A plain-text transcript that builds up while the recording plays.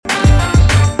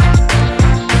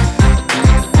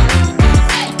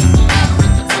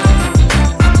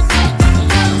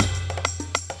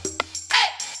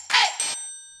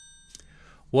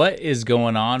What is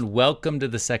going on? Welcome to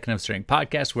the Second of Strength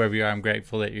podcast. Wherever you are, I'm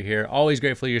grateful that you're here. Always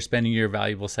grateful you're spending your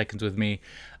valuable seconds with me.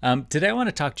 Today, I want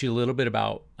to talk to you a little bit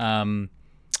about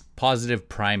positive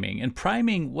priming. And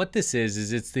priming, what this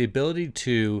is it's the ability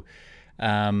to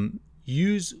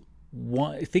use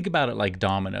one. Think about it like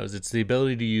dominoes. It's the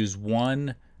ability to use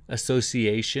one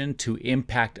association to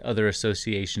impact other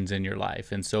associations in your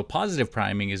life. And so positive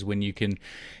priming is when you can,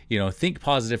 think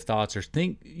positive thoughts or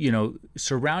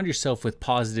surround yourself with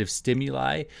positive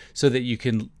stimuli so that you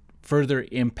can further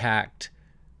impact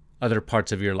other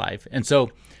parts of your life.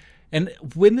 And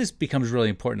when this becomes really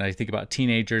important, I think about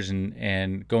teenagers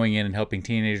and going in and helping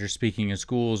teenagers, speaking in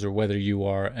schools, or whether you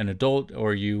are an adult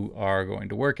or you are going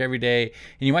to work every day,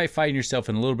 and you might find yourself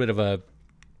in a little bit of a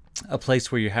place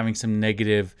where you're having some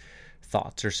negative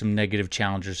thoughts or some negative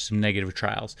challenges, some negative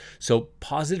trials. So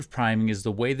positive priming is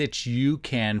the way that you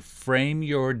can frame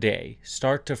your day,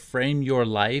 start to frame your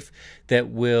life that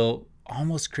will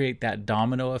almost create that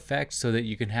domino effect so that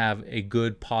you can have a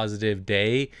good positive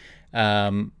day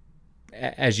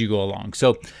as you go along.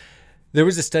 So there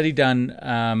was a study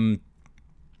done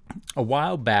a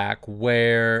while back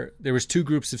where there was two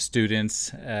groups of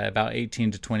students, about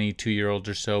 18 to 22-year-olds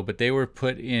or so, but they were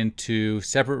put into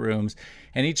separate rooms,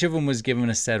 and each of them was given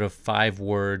a set of 5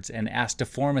 words and asked to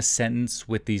form a sentence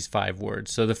with these 5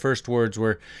 words. So the first words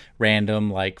were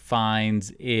random, like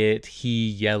finds, it, he,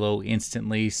 yellow,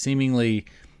 instantly, seemingly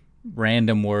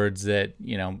random words that,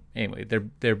 anyway,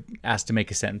 they're asked to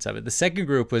make a sentence of it. The second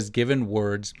group was given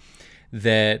words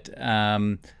that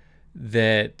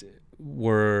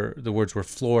the words were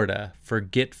Florida,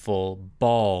 forgetful,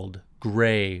 bald,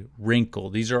 gray, wrinkle.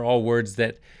 These are all words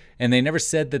that, and they never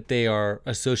said that they are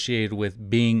associated with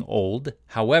being old.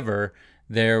 However,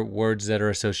 they're words that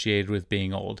are associated with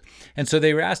being old. And so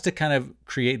they were asked to kind of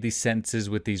create these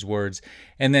sentences with these words.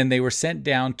 And then they were sent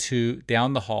down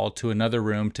the hall to another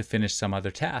room to finish some other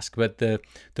task. But the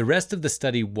rest of the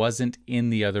study wasn't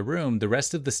in the other room. The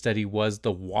rest of the study was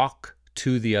the walk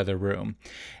to the other room.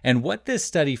 And what this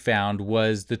study found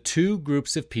was the two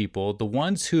groups of people, the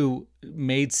ones who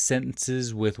made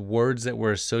sentences with words that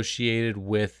were associated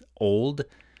with old,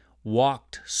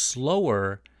 walked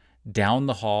slower down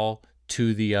the hall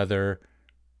to the other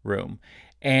room.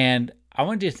 And I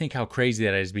want you to think how crazy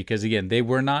that is, because again, they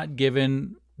were not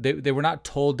given they were not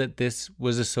told that this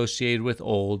was associated with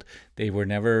old. They were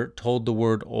never told the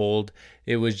word old.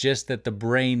 It was just that the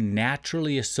brain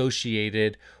naturally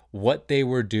associated what they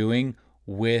were doing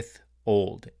with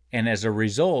old. And as a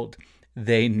result,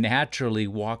 they naturally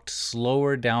walked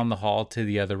slower down the hall to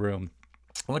the other room.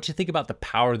 I want you to think about the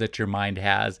power that your mind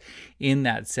has in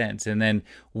that sense. And then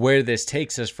where this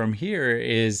takes us from here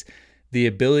is the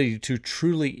ability to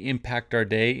truly impact our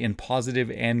day in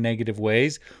positive and negative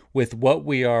ways with what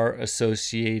we are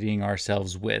associating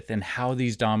ourselves with and how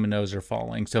these dominoes are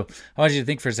falling. So I want you to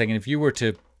think for a second, if you were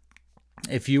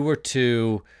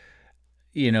to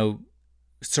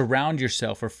surround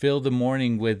yourself or fill the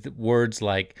morning with words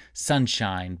like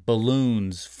sunshine,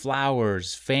 balloons,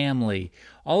 flowers, family,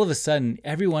 all of a sudden,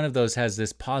 every one of those has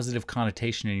this positive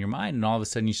connotation in your mind, and all of a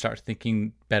sudden you start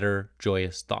thinking better,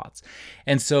 joyous thoughts.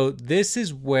 And so this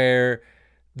is where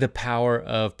the power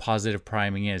of positive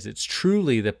priming is. It's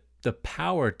truly the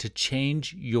power to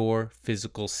change your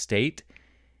physical state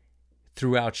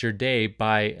throughout your day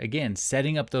by, again,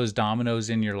 setting up those dominoes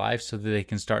in your life so that they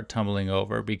can start tumbling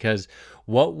over, because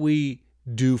what we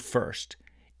do first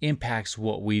impacts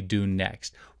what we do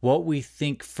next. What we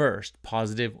think first,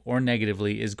 positive or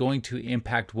negatively, is going to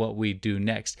impact what we do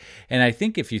next. And I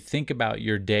think if you think about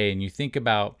your day and you think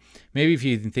about, maybe if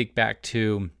you think back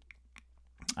to,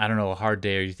 I don't know, a hard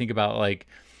day, or you think about, like,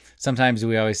 sometimes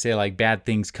we always say like bad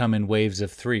things come in waves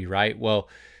of 3, right? Well,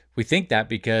 we think that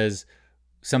because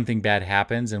something bad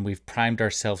happens and we've primed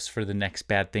ourselves for the next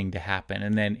bad thing to happen.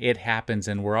 And then it happens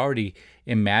and we're already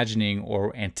imagining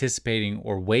or anticipating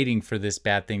or waiting for this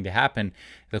bad thing to happen.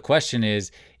 The question is,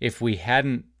 if we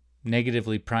hadn't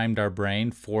negatively primed our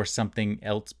brain for something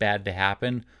else bad to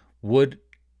happen, would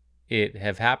it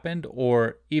have happened?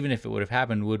 Or even if it would have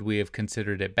happened, would we have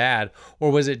considered it bad?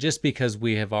 Or was it just because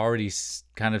we have already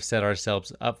kind of set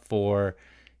ourselves up for,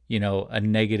 a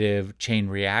negative chain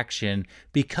reaction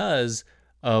because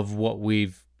of what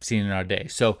we've seen in our day?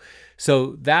 So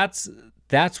that's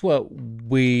what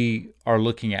we are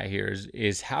looking at here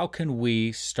is how can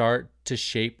we start to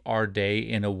shape our day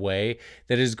in a way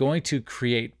that is going to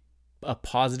create a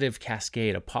positive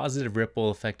cascade, a positive ripple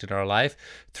effect in our life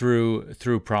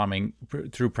through priming.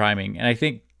 And I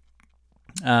think,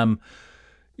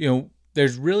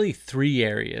 there's really three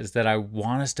areas that I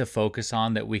want us to focus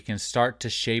on that we can start to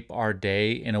shape our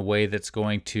day in a way that's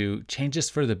going to change us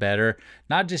for the better,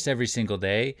 not just every single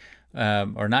day,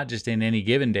 or not just in any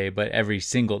given day, but every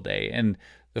single day. And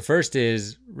the first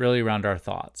is really around our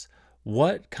thoughts.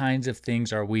 What kinds of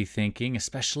things are we thinking,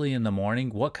 especially in the morning?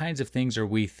 What kinds of things are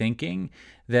we thinking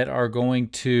that are going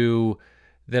to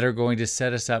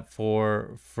set us up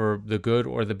for the good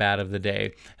or the bad of the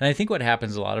day? And I think what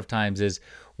happens a lot of times is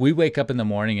we wake up in the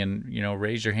morning, and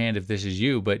raise your hand if this is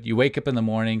you, but you wake up in the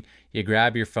morning, you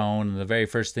grab your phone, and the very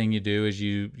first thing you do is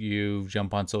you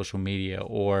jump on social media,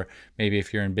 or maybe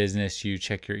if you're in business, you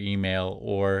check your email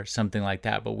or something like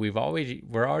that. But we're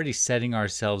already setting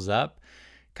ourselves up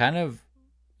kind of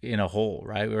in a hole,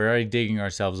 right? We're already digging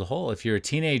ourselves a hole. If you're a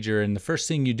teenager and the first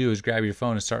thing you do is grab your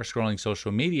phone and start scrolling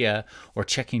social media or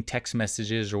checking text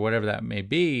messages or whatever that may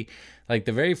be, like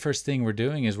the very first thing we're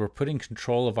doing is we're putting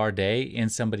control of our day in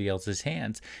somebody else's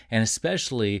hands. And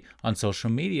especially on social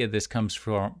media, this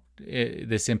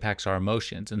impacts our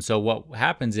emotions. And so what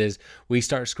happens is we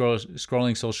start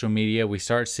scrolling social media. We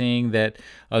start seeing that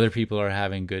other people are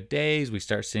having good days. We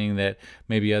start seeing that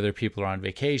maybe other people are on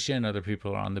vacation, other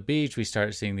people are on the beach. We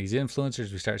start seeing these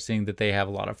influencers. We start seeing that they have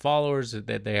a lot of followers,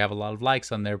 that they have a lot of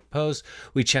likes on their posts.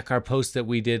 We check our posts that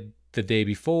we did the day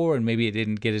before, and maybe it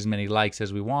didn't get as many likes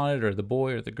as we wanted, or the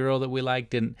boy or the girl that we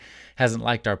liked hasn't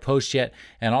liked our post yet.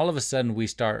 And all of a sudden we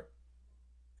start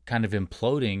kind of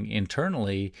imploding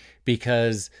internally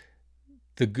because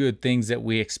the good things that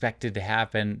we expected to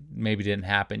happen maybe didn't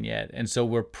happen yet. And so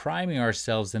we're priming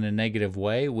ourselves in a negative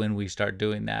way when we start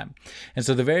doing that. And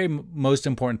so the very most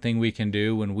important thing we can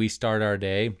do when we start our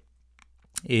day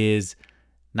is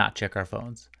not check our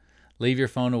phones. Leave your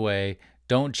phone away.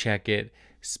 Don't check it.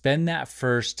 Spend that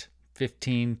first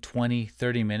 15, 20,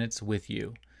 30 minutes with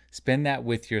you. Spend that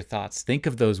with your thoughts. Think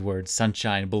of those words: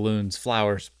 sunshine, balloons,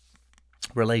 flowers,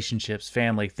 relationships,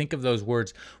 family. Think of those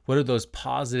words. What are those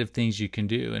positive things you can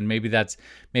do? And maybe that's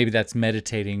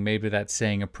meditating, maybe that's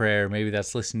saying a prayer, maybe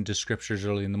that's listening to scriptures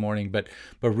early in the morning, but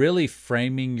really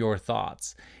framing your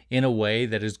thoughts in a way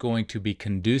that is going to be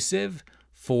conducive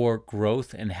for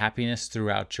growth and happiness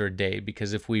throughout your day.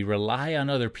 Because if we rely on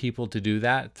other people to do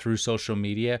that through social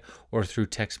media or through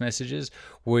text messages,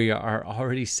 we are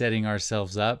already setting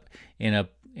ourselves up in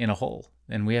a hole,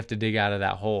 and we have to dig out of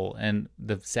that hole. And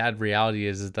the sad reality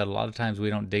is that a lot of times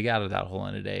we don't dig out of that hole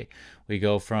in a day. We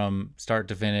go from start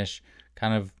to finish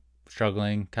kind of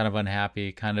struggling, kind of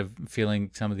unhappy, kind of feeling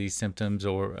some of these symptoms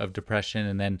of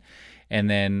depression, and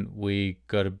then we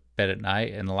go to bed at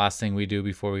night, and the last thing we do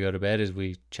before we go to bed is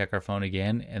we check our phone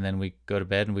again, and then we go to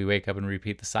bed and we wake up and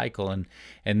repeat the cycle.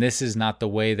 And this is not the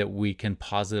way that we can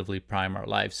positively prime our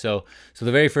life. So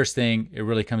the very first thing, it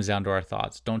really comes down to our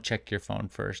thoughts. Don't check your phone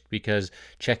first, because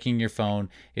checking your phone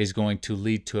is going to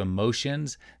lead to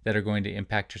emotions that are going to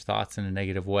impact your thoughts in a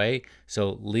negative way.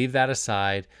 So leave that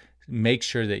aside. Make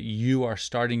sure that you are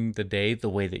starting the day the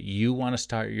way that you want to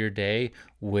start your day,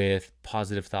 with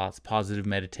positive thoughts, positive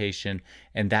meditation,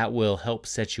 and that will help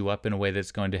set you up in a way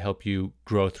that's going to help you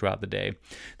grow throughout the day.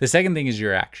 The second thing is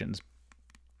your actions.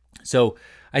 So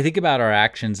I think about our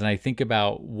actions, and I think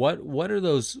about what are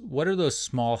those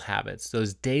small habits,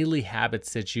 those daily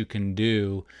habits that you can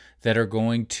do that are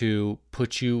going to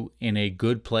put you in a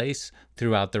good place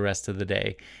throughout the rest of the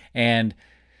day. And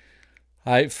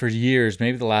for years,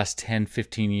 maybe the last 10,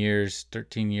 15 years,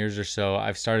 13 years or so,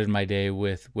 I've started my day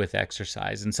with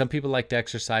exercise. And some people like to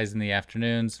exercise in the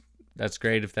afternoons. That's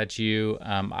great if that's you.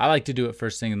 I like to do it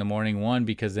first thing in the morning, one,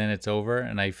 because then it's over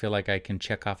and I feel like I can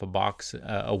check off a box,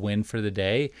 a win for the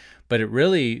day. But it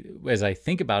really, as I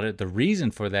think about it, the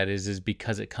reason for that is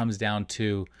because it comes down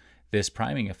to this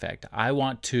priming effect. I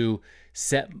want to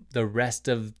set the rest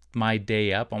of my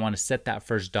day up. I want to set that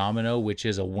first domino, which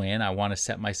is a win. I want to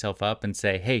set myself up and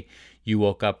say, hey, you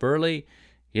woke up early,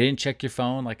 you didn't check your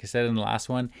phone, like I said in the last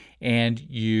one, and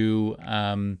you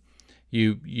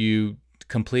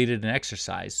completed an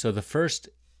exercise. So the first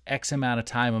X amount of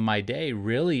time of my day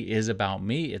really is about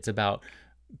me. It's about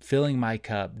filling my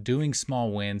cup, doing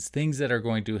small wins, things that are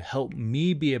going to help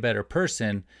me be a better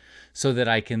person, so that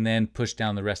I can then push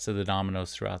down the rest of the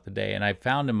dominoes throughout the day. And I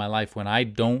found in my life, when I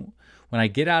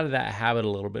get out of that habit a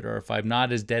little bit, or if I'm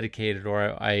not as dedicated,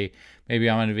 or maybe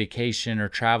I'm on a vacation or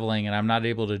traveling and I'm not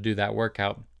able to do that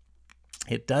workout,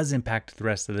 it does impact the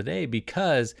rest of the day,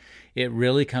 because it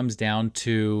really comes down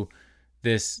to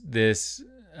this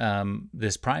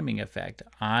priming effect.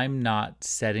 I'm not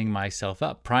setting myself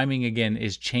up. Priming, again,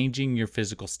 is changing your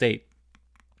physical state.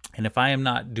 And if I am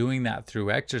not doing that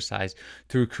through exercise,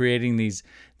 through creating these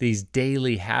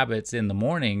daily habits in the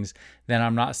mornings, then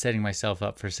I'm not setting myself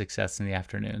up for success in the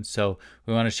afternoon. So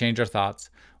we want to change our thoughts.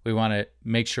 We want to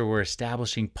make sure we're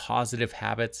establishing positive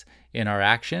habits in our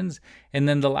actions. And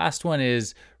then the last one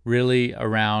is really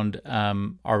around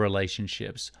our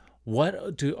relationships. What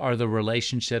are the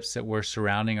relationships that we're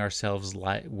surrounding ourselves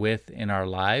with in our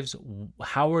lives?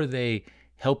 How are they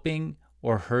helping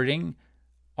or hurting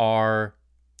our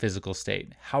physical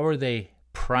state? How are they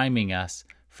priming us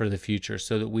for the future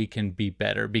so that we can be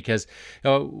better? Because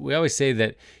we always say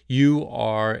that you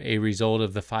are a result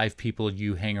of the 5 people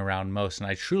you hang around most. And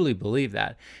I truly believe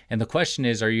that. And the question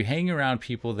is, are you hanging around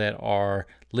people that are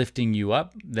lifting you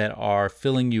up, that are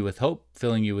filling you with hope,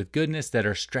 filling you with goodness, that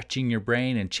are stretching your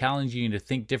brain and challenging you to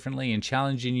think differently and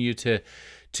challenging you to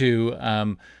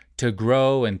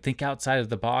grow and think outside of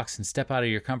the box and step out of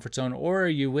your comfort zone? Or are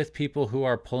you with people who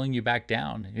are pulling you back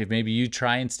down? If maybe you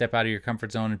try and step out of your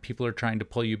comfort zone and people are trying to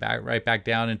pull you right back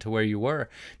down into where you were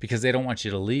because they don't want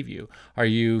you to leave you. Are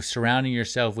you surrounding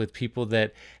yourself with people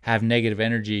that have negative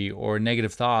energy or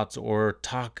negative thoughts or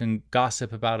talk and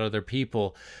gossip about other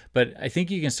people? But I think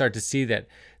you can start to see that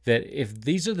if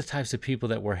these are the types of people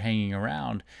that we're hanging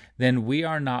around, then we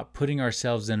are not putting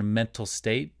ourselves in a mental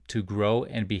state to grow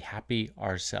and be happy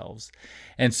ourselves.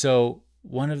 And so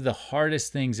one of the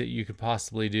hardest things that you could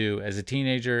possibly do as a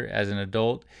teenager, as an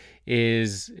adult,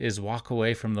 is walk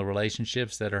away from the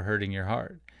relationships that are hurting your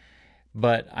heart.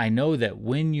 But I know that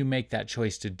when you make that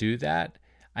choice to do that,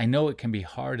 I know it can be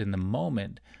hard in the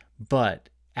moment, but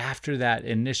after that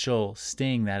initial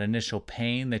sting, that initial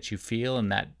pain that you feel and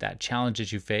that challenge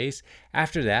that you face,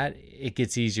 after that, it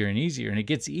gets easier and easier. And it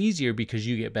gets easier because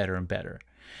you get better and better.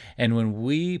 And when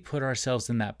we put ourselves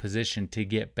in that position to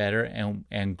get better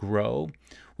and grow,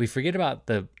 we forget about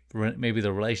maybe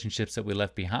the relationships that we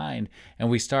left behind, and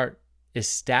we start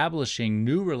establishing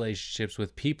new relationships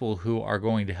with people who are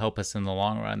going to help us in the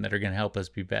long run, that are going to help us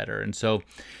be better. And so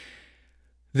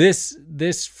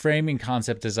this framing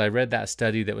concept, as I read that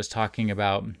study that was talking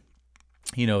about,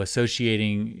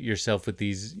 associating yourself with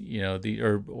these,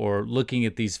 or looking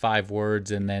at these 5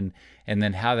 words and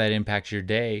then how that impacts your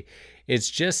day, it's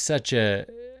just such a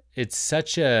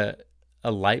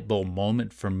light bulb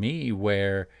moment for me,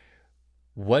 where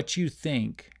what you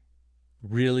think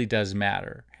really does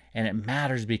matter. And it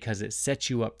matters because it sets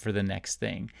you up for the next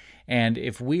thing. And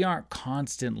if we aren't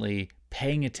constantly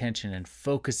paying attention and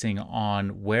focusing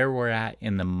on where we're at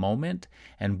in the moment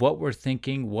and what we're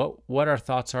thinking, what our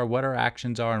thoughts are, what our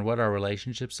actions are, and what our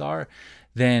relationships are,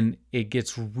 then it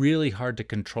gets really hard to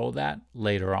control that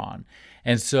later on.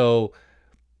 And so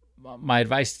my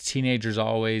advice to teenagers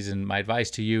always, and my advice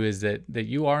to you, is that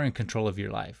you are in control of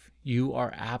your life. You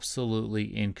are absolutely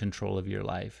in control of your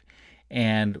life.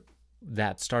 And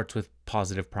that starts with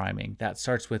positive priming. That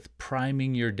starts with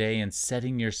priming your day and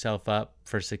setting yourself up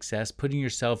for success, putting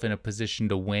yourself in a position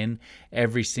to win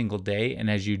every single day. And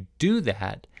as you do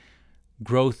that,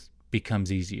 growth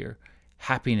becomes easier.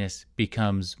 Happiness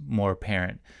becomes more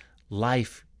apparent.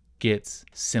 Life gets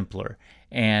simpler.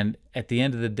 And at the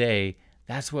end of the day,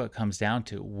 that's what it comes down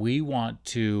to. We want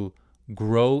to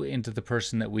grow into the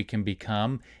person that we can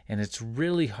become. And it's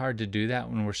really hard to do that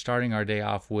when we're starting our day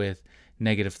off with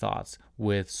negative thoughts,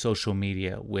 with social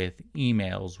media, with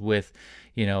emails, with,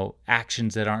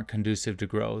 actions that aren't conducive to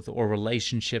growth, or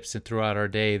relationships throughout our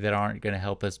day that aren't going to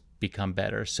help us become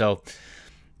better. So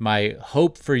my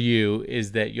hope for you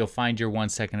is that you'll find your 1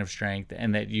 second of strength,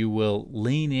 and that you will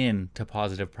lean in to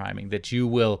positive priming, that you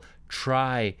will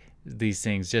try these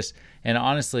things. And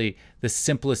honestly, the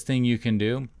simplest thing you can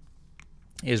do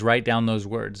is write down those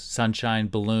words: sunshine,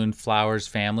 balloon, flowers,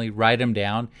 family. Write them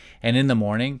down, and in the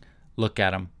morning, look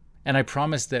at them. And I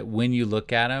promise that when you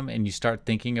look at them and you start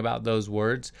thinking about those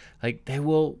words,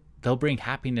 they'll bring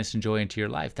happiness and joy into your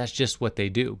life. That's just what they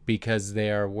do, because they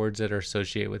are words that are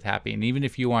associated with happy. And even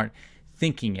if you aren't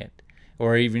thinking it,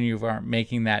 or even if you aren't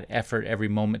making that effort every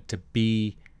moment to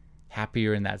be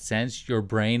happier in that sense, your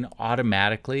brain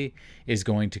automatically is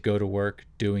going to go to work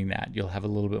doing that. You'll have a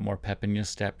little bit more pep in your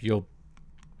step. You'll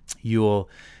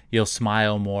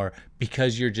smile more,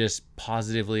 because you're just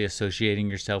positively associating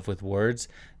yourself with words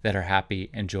that are happy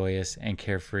and joyous and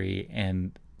carefree.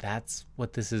 And that's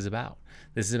what this is about.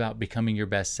 This is about becoming your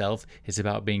best self. It's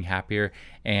about being happier.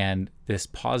 And this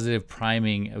positive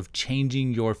priming of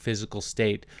changing your physical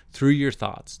state through your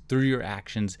thoughts, through your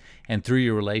actions, and through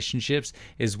your relationships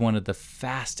is one of the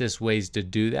fastest ways to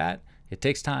do that. It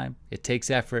takes time, it takes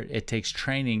effort, it takes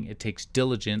training, it takes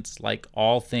diligence, like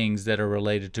all things that are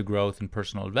related to growth and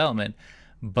personal development,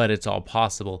 but it's all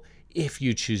possible if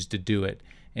you choose to do it.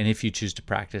 and if you choose to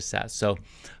practice that. So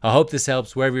I hope this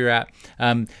helps wherever you're at.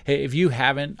 Hey, if you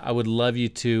haven't, I would love you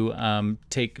to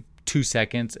take 2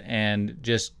 seconds and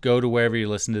just go to wherever you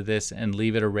listen to this and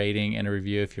leave it a rating and a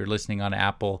review. If you're listening on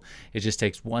Apple, it just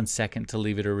takes 1 second to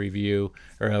leave it a review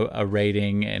or a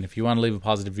rating. And if you want to leave a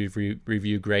positive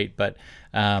review, great. But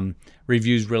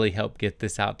reviews really help get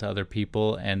this out to other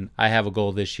people. And I have a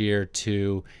goal this year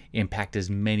to impact as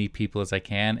many people as I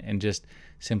can, and just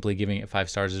simply giving it 5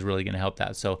 stars is really going to help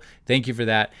that. So thank you for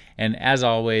that. And as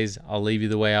always, I'll leave you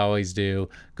the way I always do.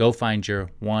 Go find your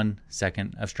 1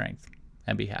 second of strength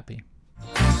and be happy.